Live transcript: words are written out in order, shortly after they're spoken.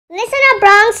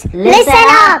Bronx, listen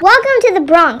up! Welcome to the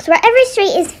Bronx, where every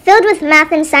street is filled with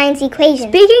math and science equations.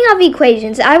 Speaking of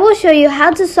equations, I will show you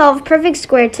how to solve perfect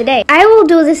square today. I will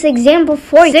do this example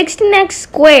for you. 16x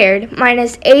squared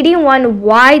minus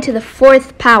 81y to the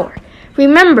 4th power.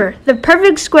 Remember, the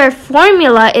perfect square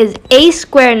formula is a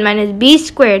squared minus b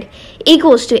squared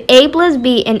equals to a plus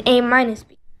b and a minus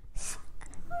b.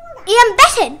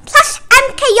 Ambition plus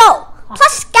MKO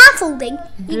plus scaffolding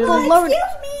equals learning.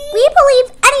 We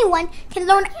believe anyone can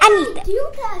learn anything.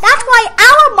 That's why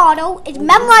our motto is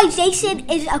memorization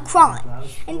is a crime.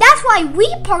 And that's why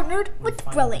we partnered with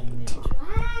Brilliant.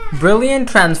 Brilliant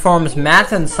transforms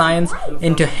math and science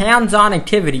into hands-on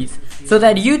activities so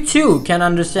that you too can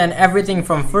understand everything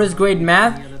from first grade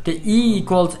math to E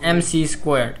equals MC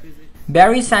squared.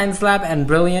 Barry Science Lab and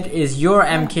Brilliant is your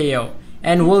MKO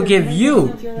and will give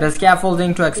you the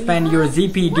scaffolding to expand your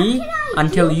ZPD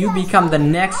until you become the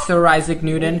next Sir Isaac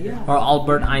Newton or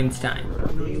Albert Einstein.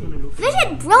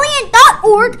 Visit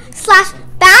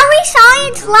brilliant.org/Barry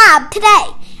Science Lab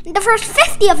today. And the first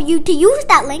 50 of you to use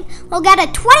that link will get a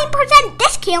 20%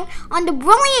 discount on the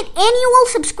Brilliant annual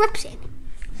subscription.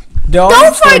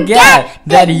 Don't forget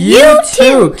that you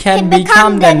too can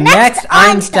become the next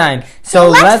Einstein. So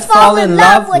let's fall in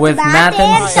love with math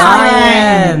and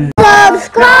science.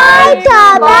 Subscribe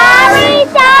to Barry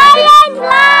Science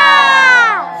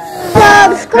Lab!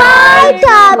 Subscribe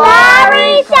to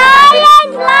Barry Science